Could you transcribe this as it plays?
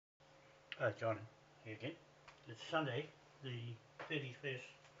John here again. It's Sunday, the 31st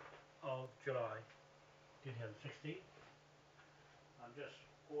of July 2016. I'm just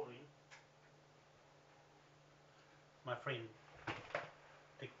calling my friend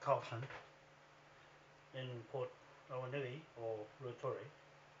Dick Carlson in Port Owanui or Rotorua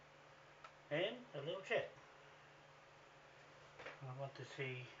and a little chat. I want to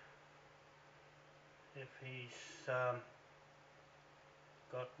see if he's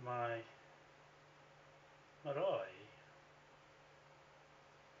got my Marae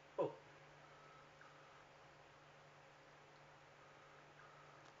book.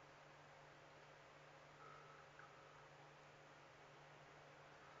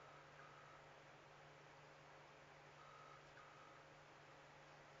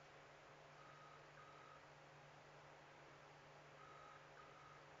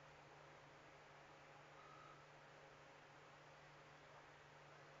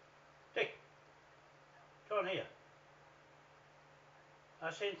 Dick, John here. I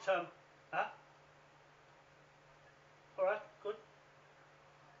sent some. Huh? Alright, good.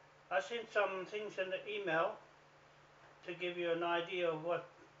 I sent some things in the email to give you an idea of what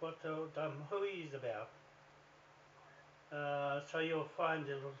who he's about. So you'll find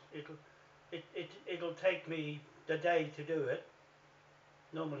it'll take me the day to do it.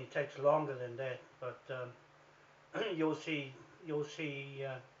 Normally it takes longer than that, but you'll see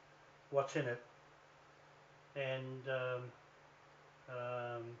what's in it, and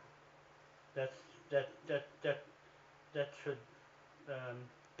um, that's that that that that should um,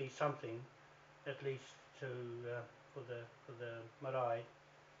 be something at least to for the marae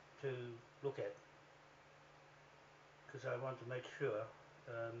to look at, because I want to make sure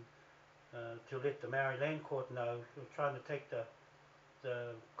to let the Maori Land Court know we're trying to take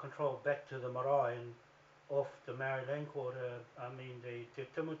the control back to the Marae and off the Maori Land Court, I mean the Te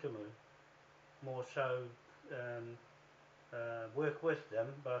Tumutumu, more so work with them,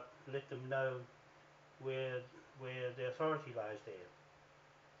 but let them know where where the authority lies there.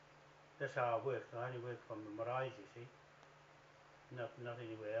 That's how I work. I only work from the Marae, you see, not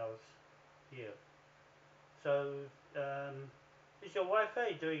anywhere else here. So is your wife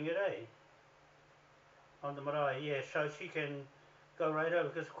doing it, on the Marae? Yeah, so she can go right over,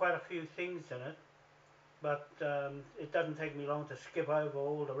 because quite a few things in it, but it doesn't take me long to skip over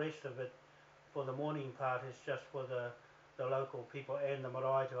all the rest of it. For the morning part, it's just for the local people and the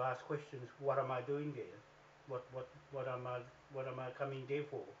marae to ask questions. What am I doing there? What am I coming there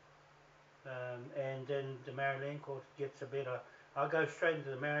for? And then the Maori Land Court gets a better. I'll go straight into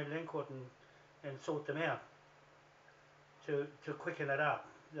the Maori Land Court and sort them out to quicken it up.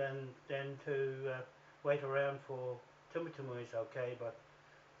 Then to wait around for Tumutumu is okay, but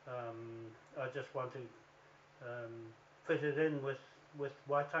I just want to fit it in with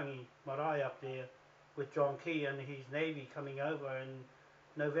Waitangi Marae up there, with John Key and his navy coming over in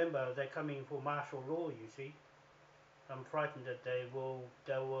November. They're coming for martial law, you see. I'm frightened that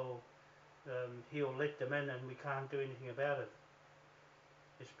he'll let them in and we can't do anything about it.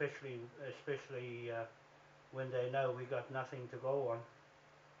 Especially when they know we got nothing to go on.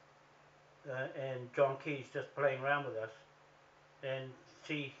 And John Key's just playing around with us. And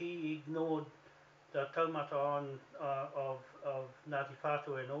see, he ignored the taumata of Ngāti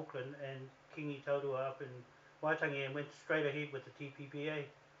Whātua in Auckland and Kingi Taurua up in Waitangi, and went straight ahead with the TPPA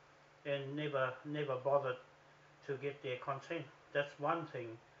and never bothered to get their consent. That's one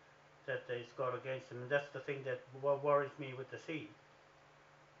thing that they've got against them, and that's the thing that worries me with the sea.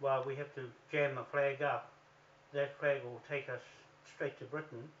 While we have to jam a flag up, that flag will take us straight to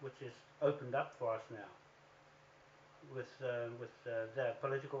Britain, which is opened up for us now with the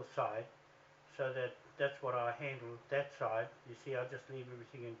political side. So that's what I handle, that side. You see, I just leave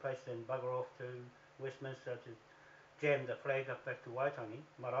everything in place, then bugger off to Westminster to jam the flag up back to Waitangi,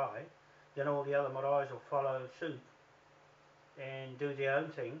 Marae. Then all the other maraes will follow suit and do their own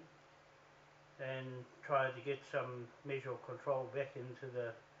thing and try to get some measure of control back into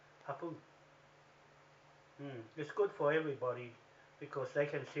the hapu. It's good for everybody because they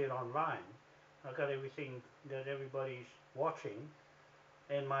can see it online. I've got everything that everybody's watching,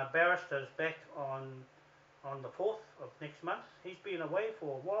 and my barrister's back on the 4th of next month. He's been away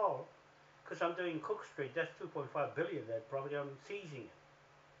for a while because I'm doing Cook Street. That's 2.5 billion, that property. I'm seizing it.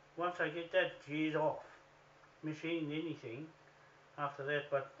 Once I get that, geez, off. Machine anything after that,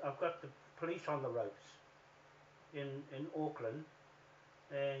 but I've got the police on the ropes in Auckland,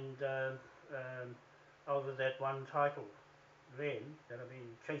 and over that one title land that I've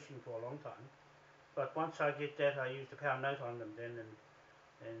been chasing for a long time. But once I get that, I use the pound note on them then,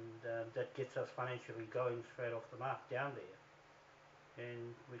 and that gets us financially going straight off the mark down there.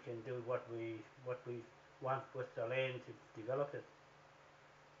 and we can do what we want with the land to develop it.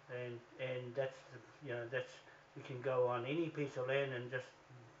 And that's that's we can go on any piece of land and just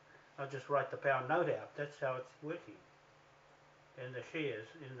I'll just write the pound note out. That's how it's working. And the shares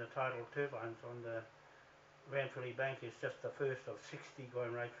in the tidal turbines on the Ranfurly Bank is just the first of 60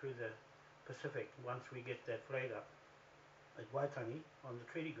 going right through the Pacific. Once we get that flag up at Waitangi on the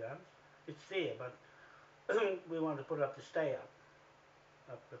treaty grounds, it's there, but we want to put it up to stay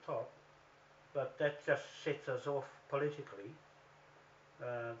up the top. But that just sets us off politically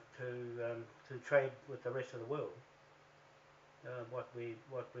to trade with the rest of the world. What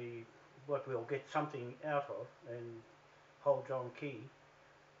we'll get something out of and hold John Key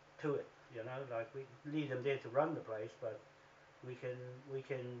to it. Like we need them there to run the place, but we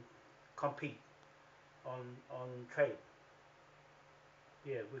can compete on trade.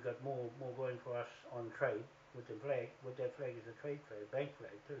 Yeah, we've got more going for us on trade with the flag. With that flag is a trade flag, bank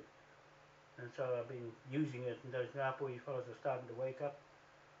flag too. And so I've been using it, and those Ngāpuhi fellas are starting to wake up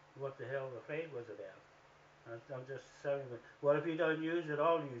what the hell the flag was about. I'm just saying, well, if you don't use it,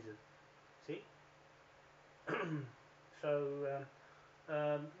 I'll use it. See? So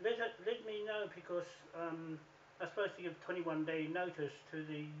let me know, because I'm supposed to give 21-day notice to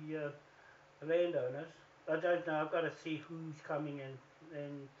the landowners. I don't know. I've got to see who's coming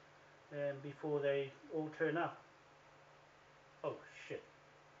and before they all turn up. Oh shit!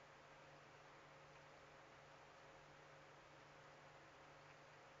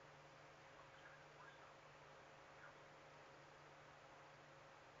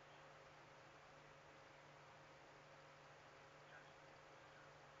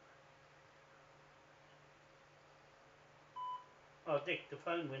 Oh, Dick, the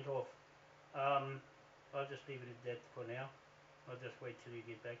phone went off. I'll just leave it at that for now. I'll just wait till you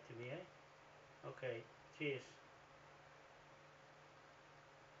get back to me, eh? Okay. Cheers.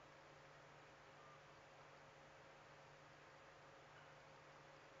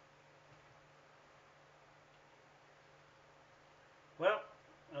 Well,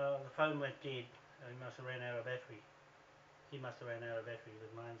 the phone went dead. He must have ran out of battery. He must have ran out of battery,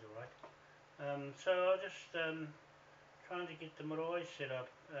 but mine's alright. So I'll just trying to get the marae set up,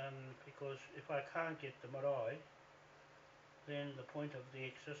 because if I can't get the marae, then the point of the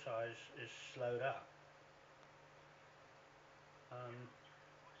exercise is slowed up.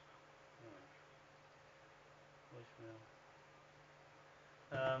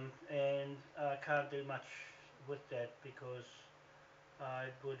 Um, and I can't do much with that because I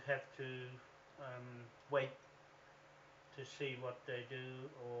would have to wait to see what they do,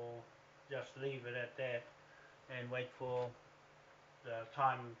 or just leave it at that and wait for the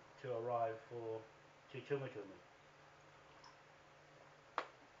time to arrive for Te Tumutumu.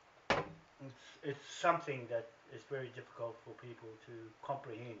 It's something that is very difficult for people to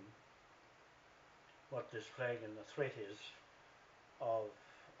comprehend what this flag and the threat is of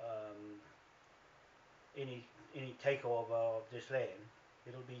um, any takeover of this land.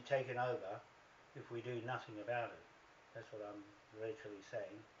 It'll be taken over if we do nothing about it. That's what I'm literally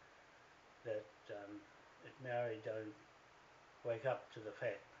saying. That if Maori don't wake up to the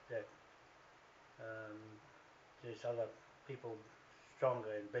fact that um, there's other people stronger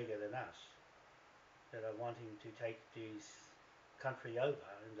and bigger than us that are wanting to take these country over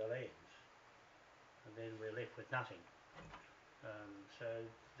in the lands, and then we're left with nothing. So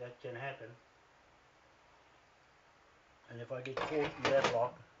that can happen, and if I get caught in that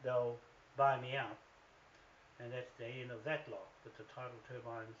lock, they'll buy me out, and that's the end of that lock. But the tidal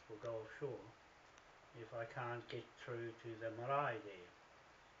turbines will go offshore if I can't get through to the Marae there.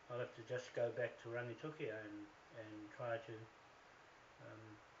 I'll have to just go back to Rangitukia and try to,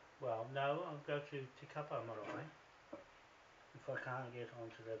 well, no, I'll go to Te Kapa Marae. If I can't get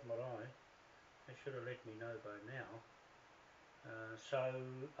onto that Marae, they should have let me know by now. So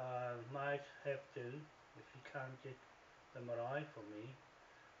might have to, if you can't get the marae for me,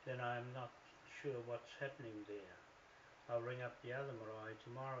 then I'm not sure what's happening there. I'll ring up the other marae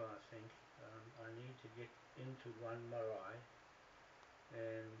tomorrow, I think. I need to get into one marae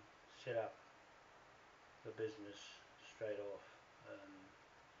and set up the business straight off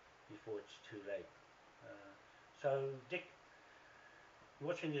before it's too late. So Dick,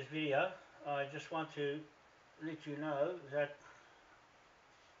 watching this video, I just want to let you know that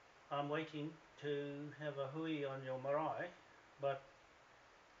I'm waiting to have a hui on your marae, but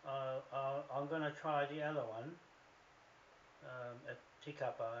I'm going to try the other one at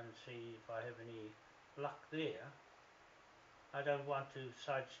Tikapa and see if I have any luck there. I don't want to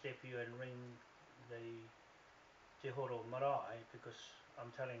sidestep you and ring the Te Horo marae, because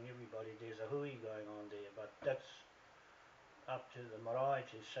I'm telling everybody there's a hui going on there, but that's up to the Marae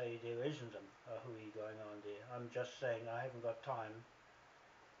to say there isn't a hui going on there. I'm just saying I haven't got time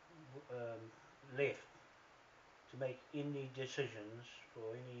left to make any decisions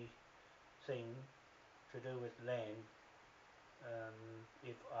for anything to do with land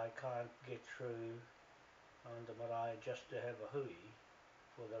if I can't get through on the Marae just to have a hui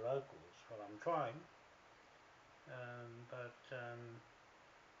for the locals. Well, I'm trying, but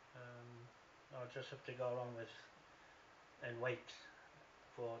I'll just have to go along with and wait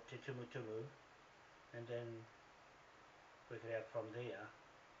for Te Tumutumu, and then work it out from there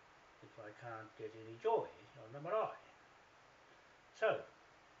if I can't get any joy on the Marae. So,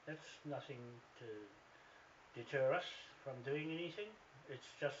 that's nothing to deter us from doing anything.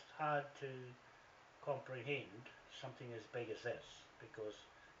 It's just hard to comprehend something as big as this, because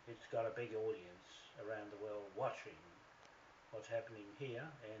it's got a big audience around the world watching what's happening here,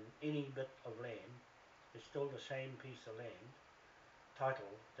 and any bit of land is still the same piece of land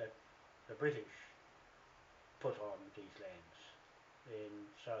title that the British put on these lands. And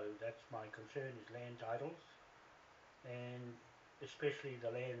so that's my concern, is land titles, and especially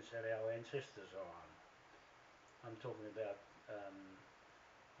the lands that our ancestors are on. I'm talking about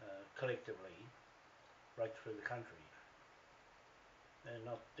collectively right through the country, and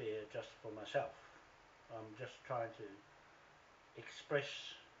not there just for myself. I'm just trying to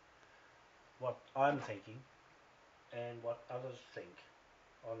express what I'm thinking and what others think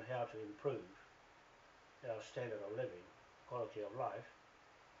on how to improve our standard of living, quality of life.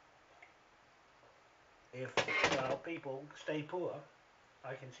 If our people stay poor,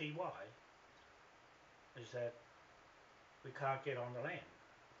 I can see why, is that we can't get on the land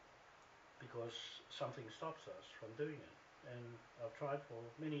because something stops us from doing it. And I've tried for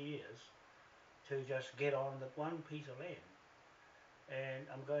many years to just get on that one piece of land, and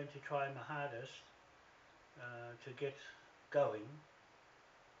I'm going to try my hardest to get going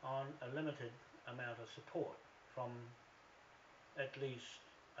on a limited amount of support from at least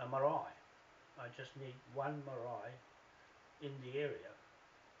a marae. I just need one marae in the area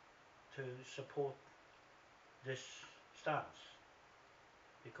to support this stance,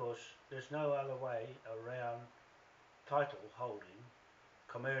 because there's no other way around title holding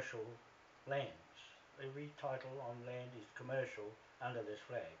commercial lands. Every title on land is commercial under this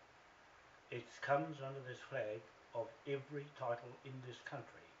flag. It comes under this flag of every title in this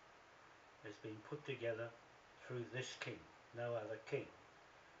country. It's been put together through this king, no other king.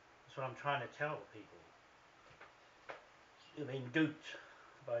 That's what I'm trying to tell people. You've been duped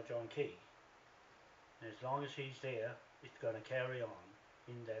by John Key, and as long as he's there, it's going to carry on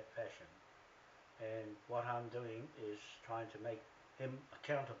in that fashion. And what I'm doing is trying to make him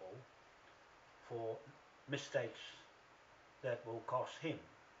accountable for mistakes that will cost him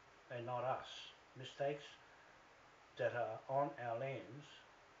and not us. Mistakes that are on our lands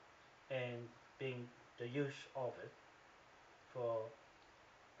and being the use of it for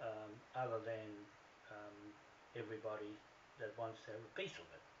other than everybody that wants to have a piece of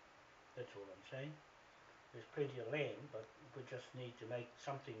it. That's all I'm saying. There's plenty of land, but we just need to make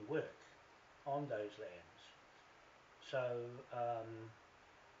something work on those lands. So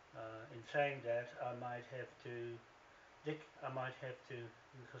in saying that, I might have to, Dick, I might have to,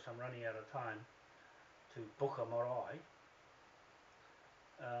 because I'm running out of time, to book a marae,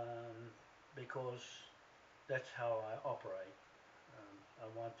 because that's how I operate. I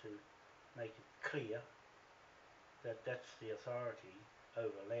want to make it clear that that's the authority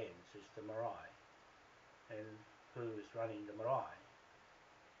over lands, is the marae, and who is running the marae,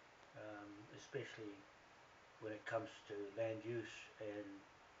 especially when it comes to land use and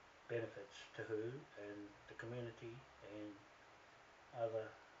benefits to who and the community and other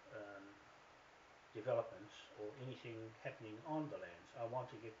developments or anything happening on the lands. I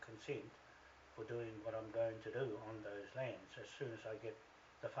want to get consent for doing what I'm going to do on those lands. As soon as I get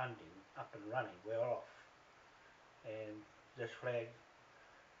the funding up and running, we're off, and this flag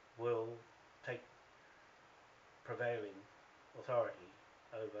will take prevailing authority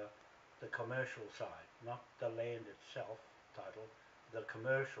over the commercial side, not the land itself title, the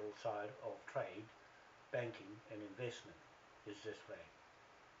commercial side of trade, banking and investment is this flag.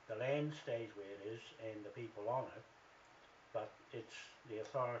 The land stays where it is and the people on it, but it's the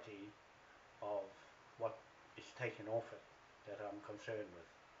authority of what is taken off it that I'm concerned with.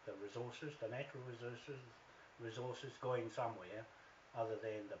 The resources, the natural resources going somewhere other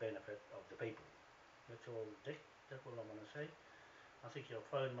than the benefit of the people. That's all, Dick. That's all I want to say. I think your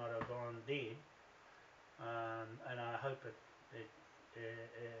phone might have gone dead, and I hope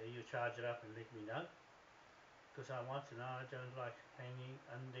you charge it up and let me know, because I want to know. I don't like hanging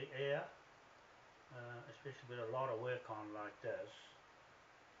in the air especially with a lot of work on like this,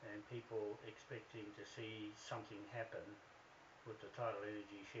 and people expecting to see something happen with the tidal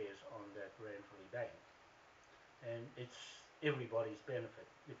energy shares on that Ranfurly Bank. And it's everybody's benefit.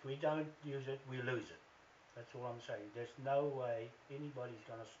 If we don't use it, we lose it. That's all I'm saying. There's no way anybody's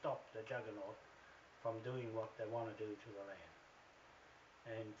going to stop the juggernaut from doing what they want to do to the land.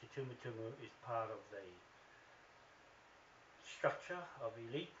 And Te Tumutumu is part of the structure of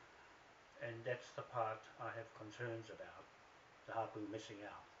elite, and that's the part I have concerns about, the hapu missing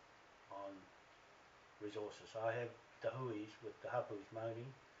out on resources. I have the huis with the hapus moaning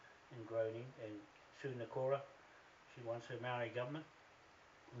and groaning, and Sue Nakora, she wants her Maori government,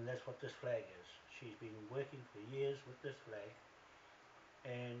 and that's what this flag is. She's been working for years with this flag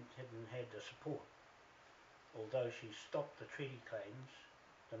and hasn't had the support. Although she stopped the treaty claims,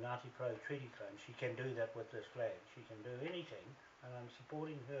 the Ngāti Pro treaty claims, she can do that with this flag. She can do anything, and I'm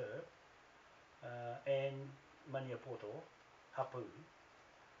supporting her and Maniapoto, Hapu,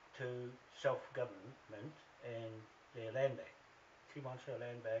 to self-government and their land back. She wants her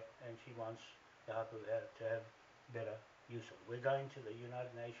land back, and she wants the Hapu to have better use of it. We're going to the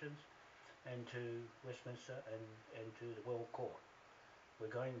United Nations and to Westminster and to the World Court.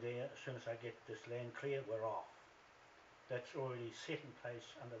 We're going there as soon as I get this land clear, we're off. That's already set in place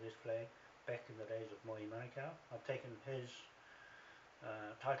under this flag back in the days of Moai Manukau. I've taken his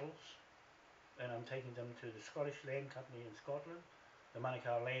titles and I'm taking them to the Scottish Land Company in Scotland, the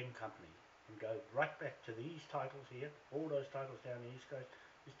Manukau Land Company, and go right back to these titles here. All those titles down the East Coast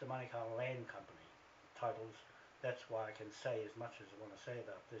is the Manukau Land Company titles. That's why I can say as much as I want to say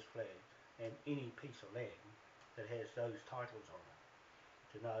about this flag and any piece of land that has those titles on it,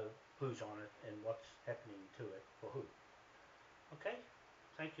 to know who's on it and what's happening to it for who. Okay,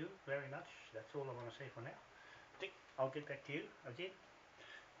 thank you very much. That's all I want to say for now. Dick, I'll get back to you again.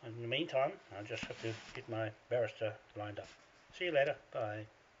 And in the meantime, I'll just have to get my barrister lined up. See you later. Bye.